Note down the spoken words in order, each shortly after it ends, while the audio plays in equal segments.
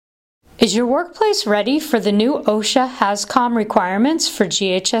Is your workplace ready for the new OSHA HazCom requirements for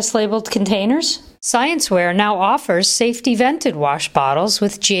GHS labeled containers? Scienceware now offers safety vented wash bottles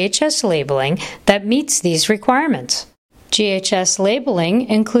with GHS labeling that meets these requirements. GHS labeling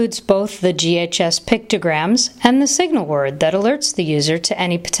includes both the GHS pictograms and the signal word that alerts the user to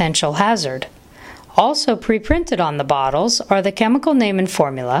any potential hazard. Also pre-printed on the bottles are the chemical name and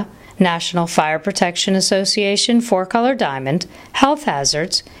formula, National Fire Protection Association 4-color diamond, health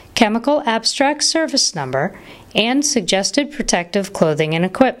hazards, chemical abstract service number, and suggested protective clothing and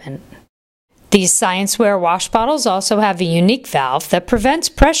equipment. These Scienceware wash bottles also have a unique valve that prevents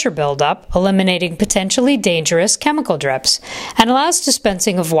pressure buildup, eliminating potentially dangerous chemical drips, and allows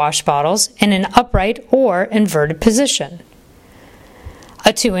dispensing of wash bottles in an upright or inverted position.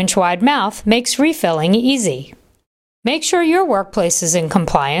 A 2-inch wide mouth makes refilling easy. Make sure your workplace is in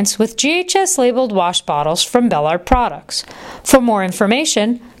compliance with GHS labeled wash bottles from Bel-Art products. For more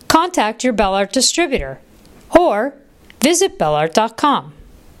information, contact your Bel-Art distributor or visit Bel-Art.com.